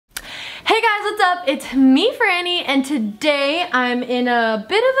what's up? It's me, Franny, and today I'm in a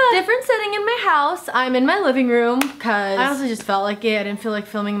bit of a different setting in my house. I'm in my living room because I honestly just felt like it. I didn't feel like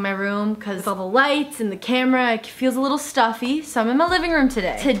filming in my room because all the lights and the camera, it feels a little stuffy, so I'm in my living room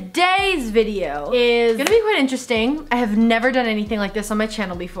today. Today's video is gonna be quite interesting. I have never done anything like this on my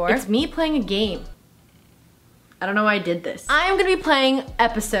channel before. It's me playing a game. I don't know why I did this. I'm gonna be playing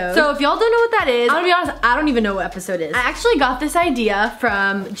Episode. So if y'all don't know what that is, I'm gonna be honest, I don't even know what Episode is. I actually got this idea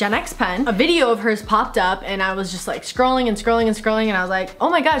from Gen X Pen. A video of hers popped up and I was just like scrolling and scrolling and scrolling and I was like, oh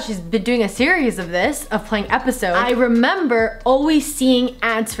my god, she's been doing a series of this, of playing Episode. I remember always seeing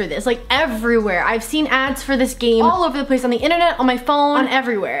ads for this, like everywhere. I've seen ads for this game all over the place, on the internet, on my phone, on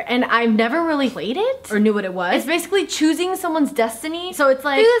everywhere. And I've never really played it or knew what it was. It's basically choosing someone's destiny. So it's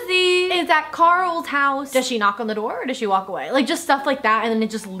like, Susie is at Carl's house. Does she knock on the door or does she walk away? Like just stuff like that, and then it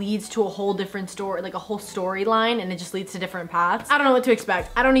just leads to a whole different story, like a whole storyline, and it just leads to different paths. I don't know what to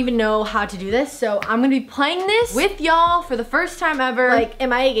expect. I don't even know how to do this, so I'm gonna be playing this with y'all for the first time ever. Like,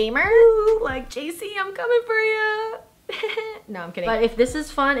 am I a gamer? Ooh, like, JC, I'm coming for you. No, I'm kidding. But if this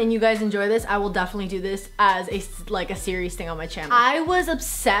is fun and you guys enjoy this, I will definitely do this as a serious thing on my channel. I was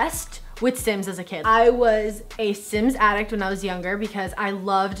obsessed with Sims as a kid. I was a Sims addict when I was younger because I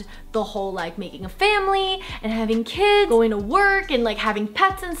loved the whole like making a family and having kids, going to work and like having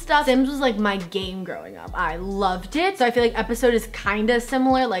pets and stuff. Sims was like my game growing up. I loved it. So I feel like Episode is kind of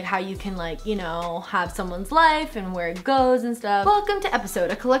similar, like how you can like, you know, have someone's life and where it goes and stuff. Welcome to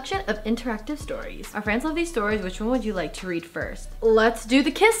Episode, a collection of interactive stories. Our fans love these stories. Which one would you like to read first? Let's do the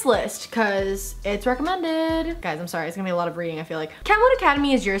kiss list because it's recommended. Guys, I'm sorry, it's gonna be a lot of reading, I feel like. Kentwood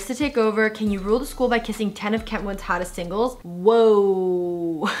Academy is yours to take over. Can you rule the school by kissing 10 of Kentwood's hottest singles?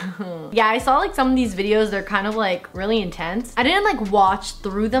 Whoa. Yeah, I saw like some of these videos, they're kind of like really intense. I didn't like watch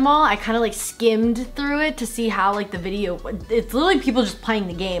through them all. I kind of like skimmed through it to see how like the video, it's literally people just playing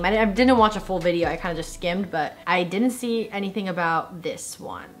the game. I didn't watch a full video, I kind of just skimmed, but I didn't see anything about this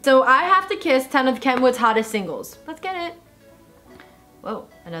one. So I have to kiss 10 of Kentwood's hottest singles. Let's get it. Whoa,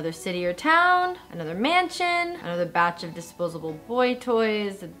 another city or town, another mansion, another batch of disposable boy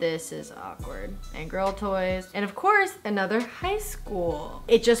toys. This is awkward. And girl toys. And of course, another high school.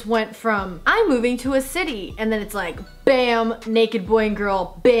 It just went from, I'm moving to a city, and then it's like, bam, naked boy and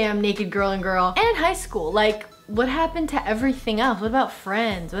girl, bam, naked girl and girl, and high school. Like, what happened to everything else? What about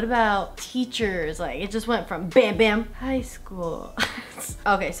friends? What about teachers? Like, it just went from bam, bam, high school.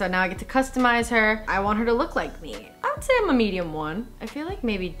 Okay, so now I get to customize her. I want her to look like me. I would say I'm a medium one. I feel like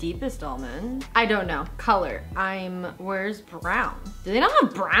maybe deepest almond. I don't know. Color. Where's brown? Do they not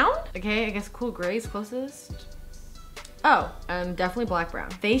have brown? Okay, I guess cool gray is closest. Oh, I'm definitely black brown.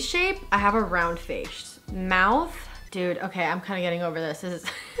 Face shape, I have a round face. Mouth, dude, okay, I'm kind of getting over this. This is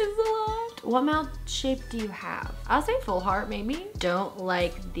a lot. What mouth shape do you have? I'll say full heart, maybe. Don't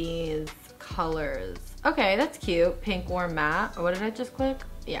like these colors. Okay, that's cute. Pink warm matte. Or what did I just click?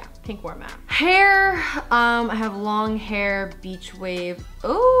 Yeah, pink warm matte. Hair, I have long hair, beach wave.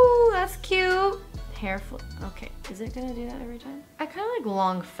 Oh, that's cute. Hair flip. Okay, is it gonna do that every time? I kind of like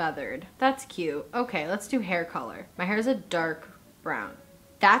long feathered. That's cute. Okay, let's do hair color. My hair is a dark brown.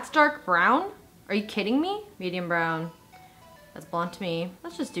 That's dark brown? Are you kidding me? Medium brown. That's blonde to me.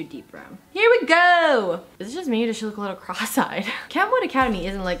 Let's just do deep brown. Here we go! Is it just me or does she look a little cross-eyed? Kentwood Academy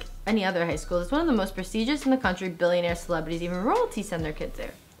isn't like any other high school. It's one of the most prestigious in the country. Billionaires, celebrities, even royalty send their kids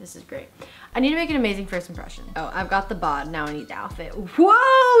there. This is great. I need to make an amazing first impression. Oh, I've got the bod. Now I need the outfit.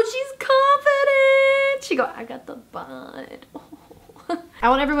 Whoa, she's confident! She go, I got the bod. I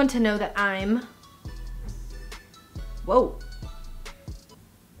want everyone to know that I'm... Whoa.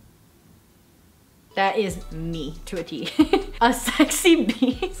 That is me to a T. A sexy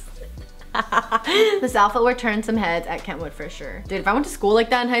beast. This outfit would turn some heads at Kentwood for sure. Dude, if I went to school like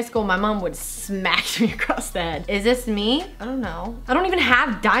that in high school, my mom would smack me across the head. Is this me? I don't know. I don't even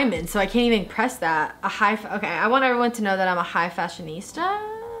have diamonds, so I can't even press that. Okay, I want everyone to know that I'm a high fashionista.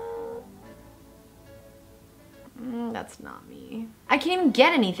 That's not me. I can't even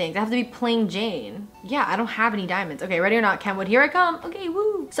get anything. I have to be plain Jane. Yeah, I don't have any diamonds. Okay, ready or not, Kentwood, here I come. Okay,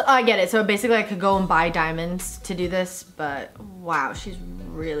 woo. So I get it. So basically I could go and buy diamonds to do this, but wow, she's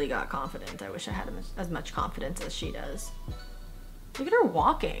really got confidence. I wish I had as much confidence as she does. Look at her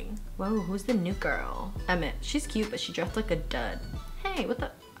walking. Whoa, who's the new girl? Emmett. She's cute, but she dressed like a dud. Hey, what the?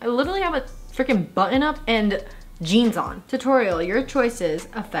 I literally have a freaking button up and jeans on. Tutorial, your choices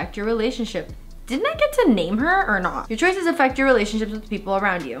affect your relationship. Didn't I get to name her or not? Your choices affect your relationships with people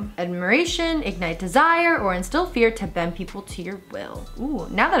around you. Admiration, ignite desire, or instill fear to bend people to your will. Ooh,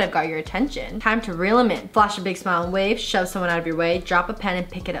 now that I've got your attention, time to reel them in. Flash a big smile and wave, shove someone out of your way, drop a pen and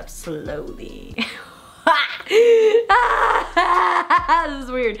pick it up slowly. This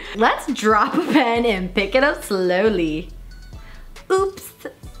is weird. Let's drop a pen and pick it up slowly. Oops.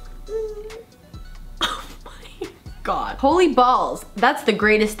 Oh my God. Holy balls. That's the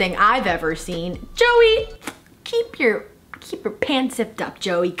greatest thing I've ever seen. Joey, keep your pants zipped up,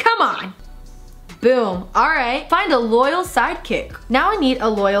 Joey. Come on. Boom. All right. Find a loyal sidekick. Now I need a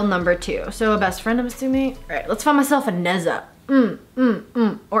loyal number 2. So a best friend, I'm assuming. All right, let's find myself a Neza.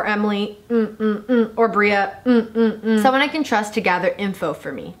 Or Emily, or Bria, Someone I can trust to gather info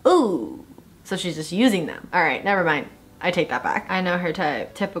for me. Ooh, so she's just using them. All right, never mind. I take that back. I know her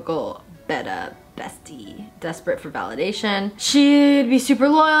type. Typical beta bestie. Desperate for validation. She'd be super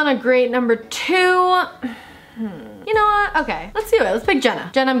loyal and a great number 2. You know what? Okay, let's do it. Let's pick Jenna.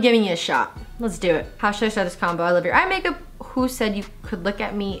 Jenna, I'm giving you a shot. Let's do it. How should I start this combo? I love your eye makeup. Who said you could look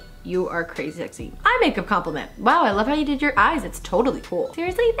at me? You are crazy sexy. Eye makeup compliment. Wow, I love how you did your eyes. It's totally cool.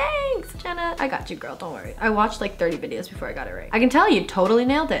 Seriously, thanks, Jenna. I got you, girl. Don't worry. I watched like 30 videos before I got it right. I can tell you totally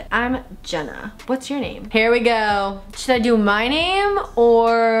nailed it. I'm Jenna. What's your name? Here we go. Should I do my name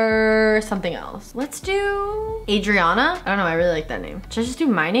or something else? Let's do Adriana. I don't know. I really like that name. Should I just do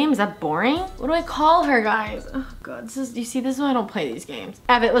my name? Is that boring? What do I call her, guys? Oh God, this is, you see, this is why I don't play these games.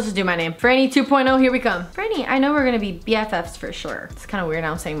 Evan, let's just do my name. Franny 2.0, here we come. Franny, I know we're gonna be BFFs for sure. It's kind of weird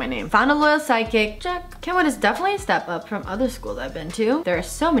now I'm saying my name. Found a loyal sidekick. Check. Kentwood is definitely a step up from other schools I've been to. There are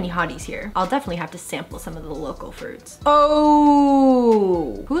so many hotties here. I'll definitely have to sample some of the local fruits.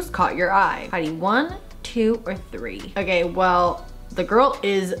 Oh, who's caught your eye? Hottie 1, 2, or 3? Okay, well, the girl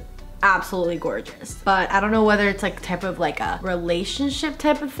is absolutely gorgeous, but I don't know whether it's like type of like a relationship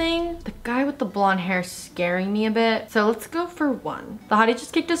type of thing. The guy with the blonde hair is scaring me a bit, so let's go for 1. The hottie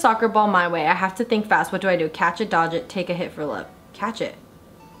just kicked a soccer ball my way. I have to think fast. What do I do? Catch it, dodge it, take a hit for love. Catch it.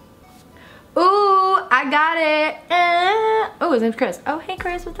 Ooh, I got it. Oh, his name's Chris. Oh, hey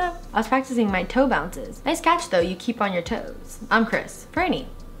Chris, what's up? I was practicing my toe bounces. Nice catch though, you keep on your toes. I'm Chris. Franny.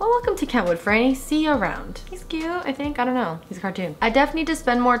 Well, welcome to Kentwood, Franny. See you around. He's cute, I think. I don't know. He's a cartoon. I definitely need to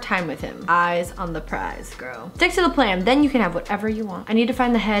spend more time with him. Eyes on the prize, girl. Stick to the plan, then you can have whatever you want. I need to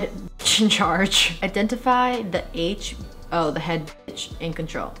find the head in charge. Identify the the head bitch in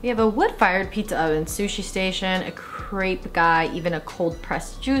control. We have a wood-fired pizza oven, sushi station, a crepe guy, even a cold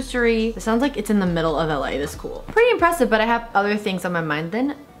pressed juicery. It sounds like it's in the middle of LA. This is cool. Pretty impressive, but I have other things on my mind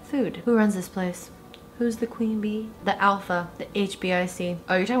than food. Who runs this place? Who's the queen bee? The alpha, the HBIC.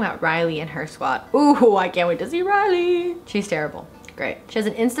 Oh, you're talking about Riley and her squad. Ooh, I can't wait to see Riley. She's terrible. Great. She has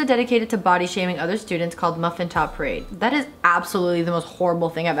an Insta dedicated to body shaming other students called Muffin Top Parade. That is absolutely the most horrible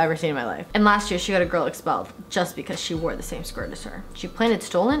thing I've ever seen in my life. And last year she got a girl expelled just because she wore the same skirt as her. She planted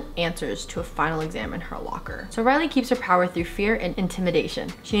stolen answers to a final exam in her locker. So Riley keeps her power through fear and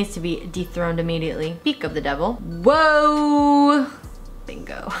intimidation. She needs to be dethroned immediately. Speak of the devil. Whoa!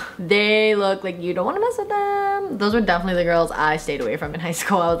 Bingo. They look like you don't want to mess with them. Those were definitely the girls I stayed away from in high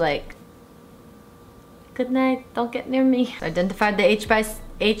school. I was like, good night, don't get near me. Identified the HBIC.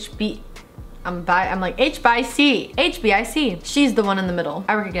 She's the one in the middle.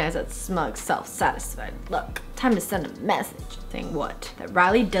 I recognize that smug, self-satisfied look. Time to send a message. Saying what? That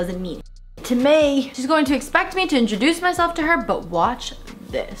Riley doesn't mean it to me. She's going to expect me to introduce myself to her, but watch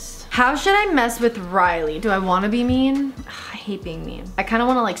this. How should I mess with Riley? Do I want to be mean? I hate being mean. I kind of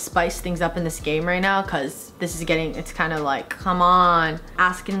want to like spice things up in this game right now because this is getting, it's kind of like, come on,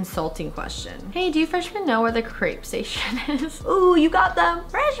 ask an insulting question. Hey, do you freshmen know where the crepe station is? Ooh, you got them.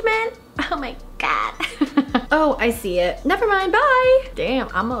 Freshmen. Oh my God. Oh, I see it. Never mind, bye. Damn,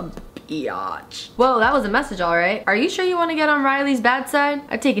 I'm a biatch. Whoa, that was a message, all right. Are you sure you want to get on Riley's bad side?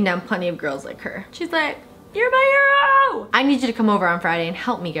 I've taken down plenty of girls like her. She's like, you're my hero! I need you to come over on Friday and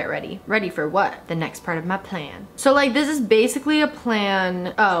help me get ready. Ready for what? The next part of my plan. So like this is basically a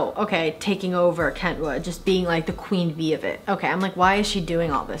plan. Oh, okay, taking over Kentwood, just being like the queen bee of it. Okay, I'm like, why is she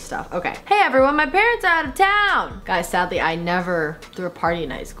doing all this stuff? Okay. Hey everyone, my parents are out of town. Guys, sadly, I never threw a party in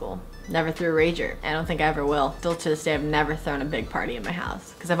high school. Never threw a rager. I don't think I ever will. Still to this day, I've never thrown a big party in my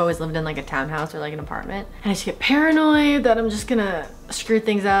house because I've always lived in like a townhouse or like an apartment. And I just get paranoid that I'm just gonna screw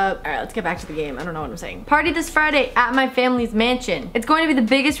things up. All right, let's get back to the game. I don't know what I'm saying. Party this Friday at my family's mansion. It's going to be the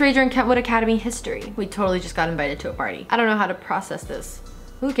biggest rager in Kentwood Academy history. We totally just got invited to a party. I don't know how to process this.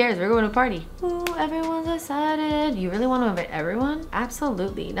 Who cares? We're going to a party. Ooh, everyone's excited. You really want to invite everyone?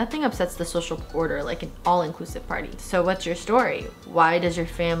 Absolutely. Nothing upsets the social order like an all-inclusive party. So what's your story? Why does your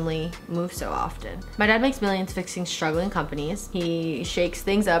family move so often? My dad makes millions fixing struggling companies. He shakes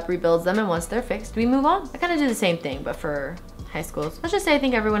things up, rebuilds them, and once they're fixed, we move on. I kind of do the same thing, but for high schools. Let's just say I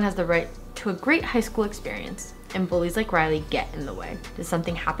think everyone has the right to a great high school experience, and bullies like Riley get in the way. Did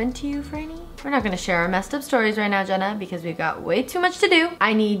something happen to you, Franny? We're not gonna share our messed up stories right now, Jenna, because we've got way too much to do.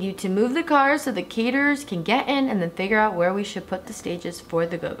 I need you to move the cars so the caterers can get in and then figure out where we should put the stages for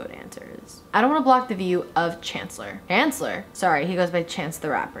the go-go dancers. I don't wanna block the view of Chancellor. Chancellor? Sorry, he goes by Chance the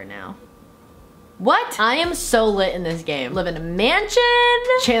Rapper now. What? I am so lit in this game. Live in a mansion.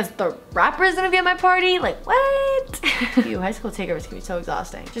 Chance the Rapper is gonna be at my party. Like, what? Ew, high school takeovers can be so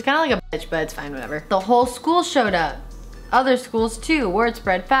exhausting. She's kind of like a bitch, but it's fine, whatever. The whole school showed up. Other schools too. Word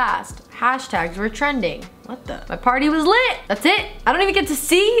spread fast. Hashtags were trending. What the? My party was lit. That's it. I don't even get to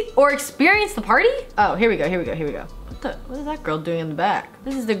see or experience the party. Oh, here we go, here we go, here we go. What is that girl doing in the back?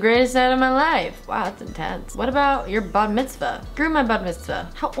 This is the greatest night of my life. Wow, that's intense. What about your bat mitzvah? Screw my bat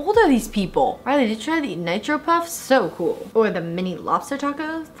mitzvah. How old are these people? Riley, did you try the nitro puffs? So cool. Or the mini lobster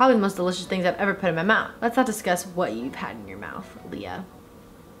tacos? Probably the most delicious things I've ever put in my mouth. Let's not discuss what you've had in your mouth, Leah.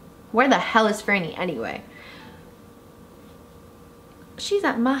 Where the hell is Franny anyway? She's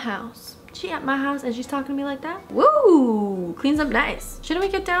at my house. She at my house and she's talking to me like that? Woo! Cleans up nice. Shouldn't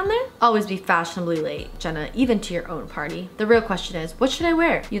we get down there? Always be fashionably late, Jenna, even to your own party. The real question is, what should I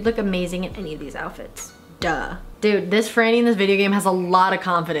wear? You'd look amazing in any of these outfits. Duh. Dude, this Franny in this video game has a lot of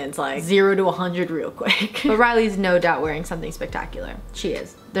confidence, like 0 to 100 real quick. But Riley's no doubt wearing something spectacular. She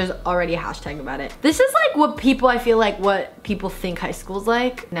is. There's already a hashtag about it. This is like what people, I feel like what people think high school's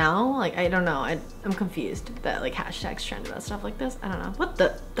like now. Like, I don't know. I'm confused that like hashtags trend about stuff like this. I don't know. What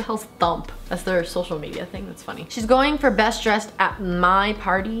the hell's Thump? That's their social media thing. That's funny. She's going for best dressed at my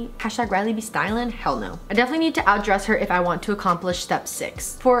party. Hashtag Riley be styling? Hell no. I definitely need to outdress her if I want to accomplish step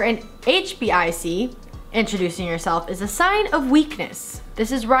 6. For an HBIC, introducing yourself is a sign of weakness.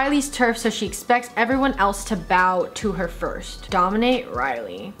 This is Riley's turf, so she expects everyone else to bow to her first. Dominate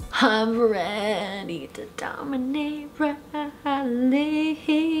Riley. I'm ready to dominate Riley.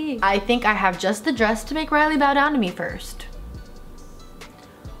 I think I have just the dress to make Riley bow down to me first.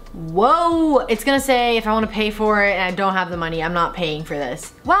 Whoa, it's gonna say if I want to pay for it and I don't have the money, I'm not paying for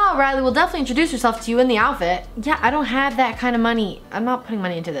this. Wow, Riley will definitely introduce herself to you in the outfit. Yeah, I don't have that kind of money. I'm not putting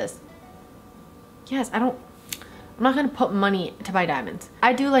money into this. Yes, I'm not gonna put money to buy diamonds.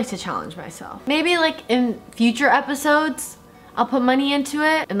 I do like to challenge myself. Maybe like in future episodes, I'll put money into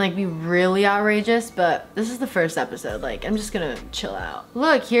it and like be really outrageous, but this is the first episode. Like, I'm just gonna chill out.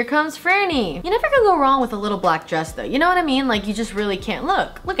 Look, here comes Franny. You never can go wrong with a little black dress though. You know what I mean? Like, you just really can't.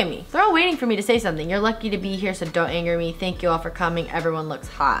 Look at me. They're all waiting for me to say something. You're lucky to be here, so don't anger me. Thank you all for coming. Everyone looks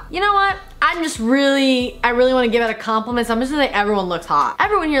hot. You know what? I really want to give out a compliment, so I'm just gonna say everyone looks hot.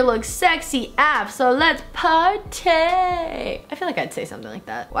 Everyone here looks sexy AF, so let's party. I feel like I'd say something like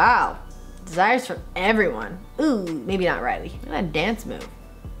that. Wow. Desires from everyone. Ooh, maybe not Riley. Look at that dance move.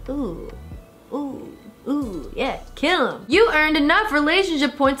 Ooh, ooh, ooh, yeah, kill him. You earned enough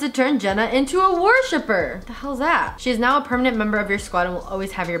relationship points to turn Jenna into a worshiper. What the hell's that? She is now a permanent member of your squad and will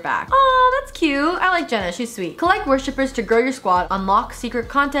always have your back. Oh, that's cute. I like Jenna, she's sweet. Collect worshipers to grow your squad, unlock secret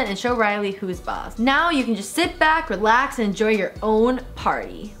content, and show Riley who's boss. Now you can just sit back, relax, and enjoy your own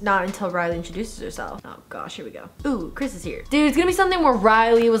party. Not until Riley introduces herself. Oh gosh, here we go. Ooh, Chris is here. Dude, it's gonna be something where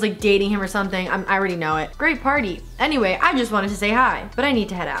Riley was like dating him or something. I already know it. Great party. Anyway, I just wanted to say hi, but I need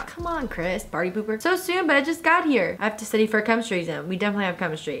to head out. Come on, Chris, party pooper. So soon, but I just got here. I have to study for a chemistry exam. We definitely have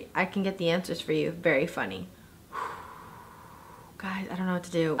chemistry. I can get the answers for you. Very funny. Guys, I don't know what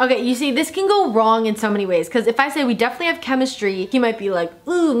to do. Okay, you see, this can go wrong in so many ways, because if I say we definitely have chemistry, he might be like,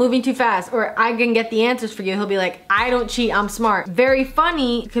 ooh, moving too fast, or I can get the answers for you. He'll be like, I don't cheat, I'm smart. Very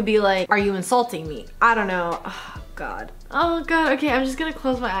funny could be like, are you insulting me? I don't know. Oh, God. Oh, God. Okay, I'm just gonna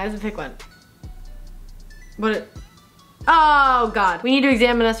close my eyes and pick one. Oh, God. We need to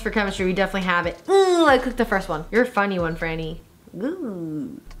examine us for chemistry. We definitely have it. Ooh, I clicked the first one. You're a funny one, Franny.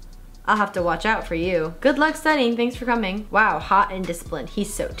 Ooh. I'll have to watch out for you. Good luck studying. Thanks for coming. Wow, hot and disciplined.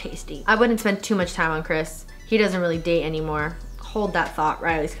 He's so tasty. I wouldn't spend too much time on Chris. He doesn't really date anymore. Hold that thought.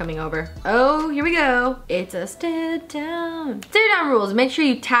 Riley's coming over. Oh, here we go. It's a stare down. Stare down rules. Make sure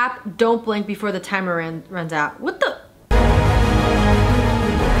you tap, don't blink before the timer runs out. What the?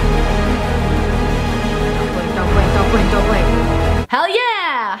 Don't blink. Hell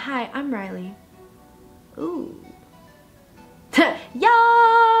yeah! Hi, I'm Riley. Ooh.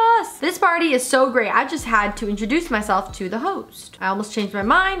 Yes! This party is so great. I just had to introduce myself to the host. I almost changed my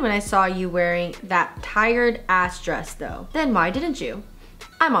mind when I saw you wearing that tired ass dress though. Then why didn't you?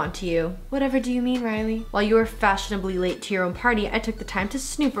 I'm on to you. Whatever do you mean, Riley? While you were fashionably late to your own party, I took the time to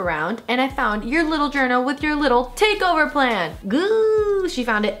snoop around and I found your little journal with your little takeover plan. Goo! She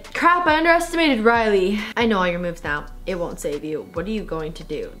found it. Crap, I underestimated Riley. I know all your moves now. it won't save you. What are you going to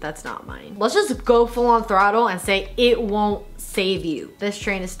do? That's not mine. Let's just go full on throttle and say it won't save you. This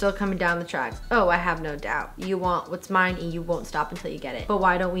train is still coming down the tracks. Oh, I have no doubt. You want what's mine and you won't stop until you get it. But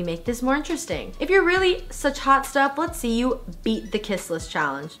why don't we make this more interesting? If you're really such hot stuff, let's see you beat the kiss list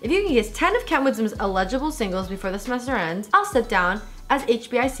challenge. If you can kiss 10 of Kent Wisdom's eligible singles before the semester ends, I'll step down as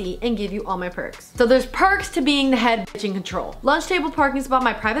HBIC and give you all my perks. So there's perks to being the head bitch in control. Lunch table parking spot,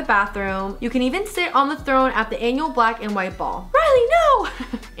 my private bathroom. You can even sit on the throne at the annual black and white ball. Riley, no!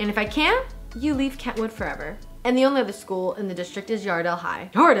 And if I can't, you leave Kentwood forever. And the only other school in the district is Yardell High.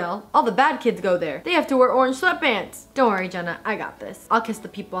 Yardell? All the bad kids go there. They have to wear orange sweatpants. Don't worry, Jenna, I got this. I'll kiss the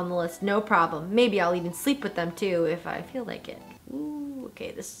people on the list, no problem. Maybe I'll even sleep with them too if I feel like it. Ooh,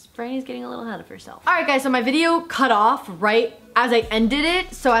 okay, Franny's getting a little ahead of herself. All right, guys, so my video cut off right as I ended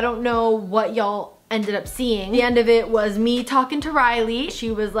it, so I don't know what y'all ended up seeing. The end of it was me talking to Riley.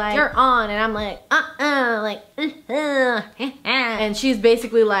 She was like, you're on, and I'm like, and she's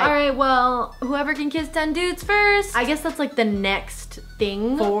basically like, all right, well, whoever can kiss 10 dudes first. I guess that's like the next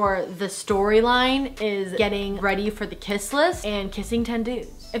thing for the storyline is getting ready for the kiss list and kissing 10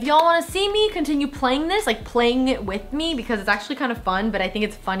 dudes. If y'all want to see me continue playing this, like playing it with me, because it's actually kind of fun, but I think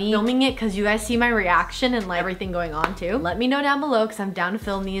it's funny filming it because you guys see my reaction and like everything going on too. Let me know down below because I'm down to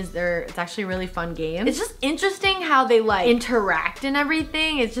film these. It's actually a really fun game. It's just interesting how they like interact and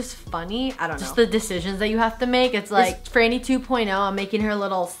everything. It's just funny. I don't know. Just the decisions that you have to make. It's like Franny 2.0. I'm making her a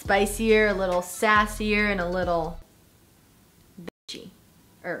little spicier, a little sassier, and a little bitchy.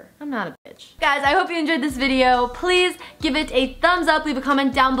 I'm not a bitch. Guys, I hope you enjoyed this video. Please give it a thumbs up, leave a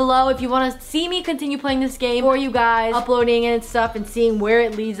comment down below if you want to see me continue playing this game for you guys, uploading it and stuff and seeing where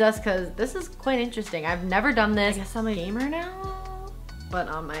it leads us, because this is quite interesting. I've never done this. I guess I'm a gamer now, but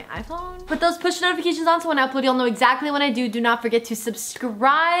on my iPhone. Put those push notifications on so when I upload, you'll know exactly when I do. Do not forget to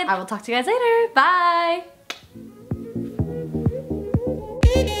subscribe. I will talk to you guys later. Bye.